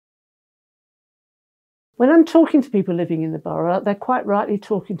When I'm talking to people living in the borough, they're quite rightly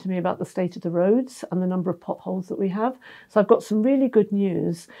talking to me about the state of the roads and the number of potholes that we have. So I've got some really good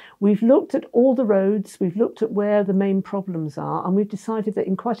news. We've looked at all the roads, we've looked at where the main problems are, and we've decided that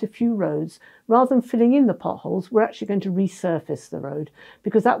in quite a few roads, rather than filling in the potholes, we're actually going to resurface the road,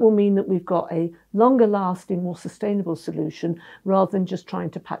 because that will mean that we've got a longer lasting, more sustainable solution rather than just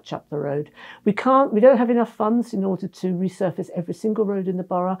trying to patch up the road. We don't have enough funds in order to resurface every single road in the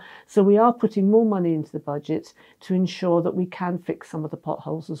borough, so we are putting more money into the budget to ensure that we can fix some of the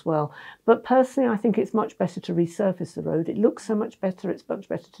potholes as well. But personally, I think it's much better to resurface the road. It looks so much better, it's much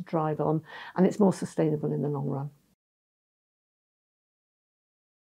better to drive on, and it's more sustainable in the long run.